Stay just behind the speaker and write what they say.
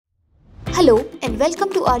Hello and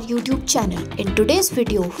welcome to our YouTube channel. In today's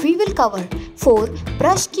video, we will cover 4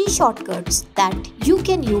 brush key shortcuts that you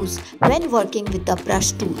can use when working with the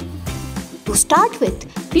brush tool. To start with,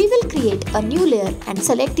 we will create a new layer and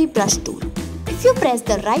select the brush tool. If you press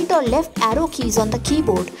the right or left arrow keys on the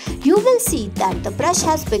keyboard, you will see that the brush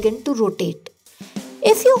has begun to rotate.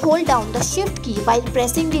 If you hold down the shift key while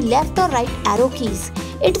pressing the left or right arrow keys,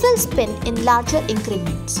 it will spin in larger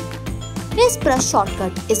increments. This brush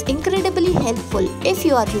shortcut is incredibly helpful if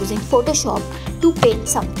you are using Photoshop to paint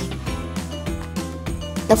something.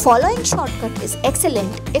 The following shortcut is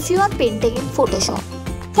excellent if you are painting in Photoshop.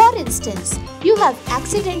 For instance, you have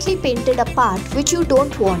accidentally painted a part which you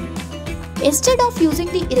don't want. Instead of using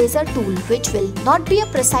the eraser tool, which will not be a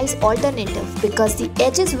precise alternative because the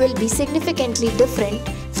edges will be significantly different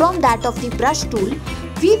from that of the brush tool,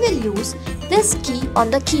 we will use this key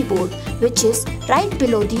on the keyboard, which is right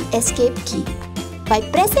below the escape key. By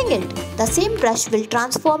pressing it, the same brush will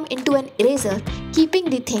transform into an eraser, keeping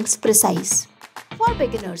the things precise. For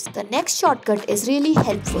beginners, the next shortcut is really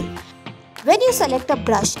helpful. When you select a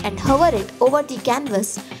brush and hover it over the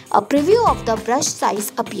canvas, a preview of the brush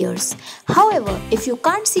size appears. However, if you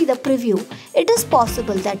can't see the preview, it is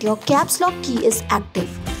possible that your caps lock key is active.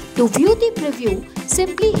 To view the preview,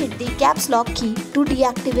 simply hit the caps lock key to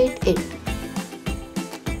deactivate it.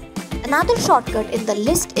 Another shortcut in the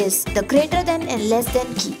list is the greater than and less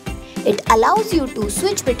than key. It allows you to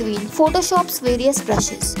switch between Photoshop's various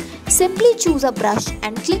brushes. Simply choose a brush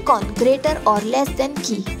and click on greater or less than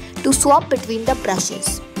key to swap between the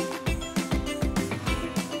brushes.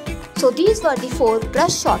 So these were the 4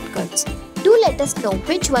 brush shortcuts. Do let us know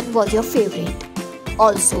which one was your favorite.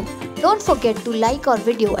 Also, don't forget to like our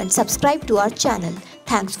video and subscribe to our channel.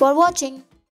 Thanks for watching.